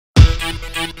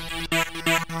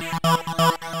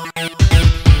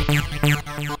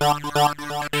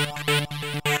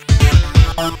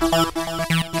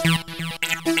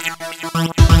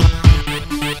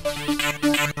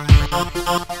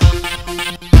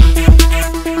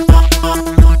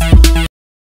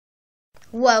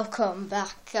Welcome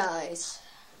back, guys.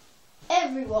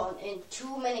 Everyone in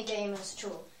Too Many Gamers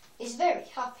Tour is very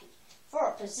happy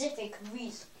for a specific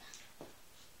reason.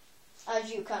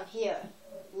 As you can hear,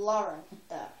 Lauren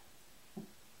there.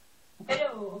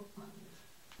 Hello.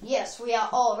 Yes, we are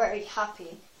all very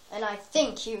happy, and I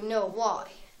think you know why.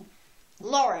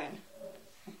 Lauren,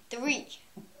 3.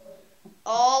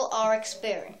 All our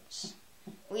experience.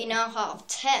 We now have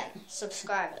 10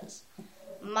 subscribers.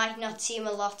 Might not seem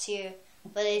a lot to you,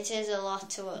 but it is a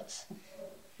lot to us.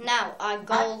 Now, our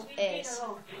goal is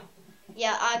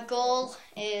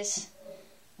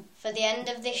for the end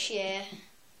of this year,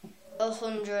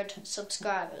 100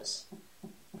 subscribers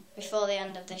before the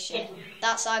end of this year.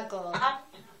 That's our goal.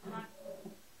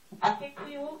 I think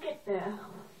we will get there.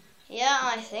 Yeah,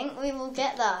 I think we will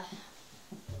get there.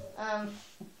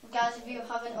 Guys, if you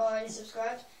haven't already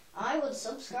subscribed, I would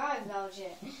subscribe, Valje.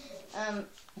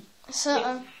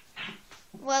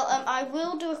 I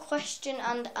will do a question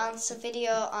and answer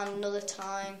video another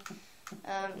time.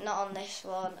 Not on this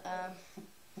one,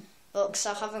 but because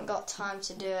I haven't got time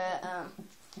to do it.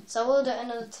 So I will do it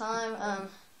another time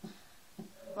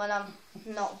when I'm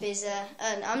not busy.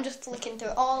 And I'm just flicking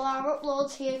through all our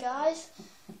uploads here, guys.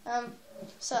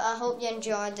 So I hope you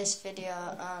enjoyed this video,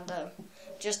 and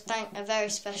just a very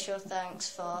special thanks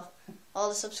for all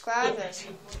the subscribers.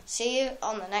 See you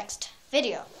on the next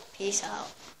video. Peace out.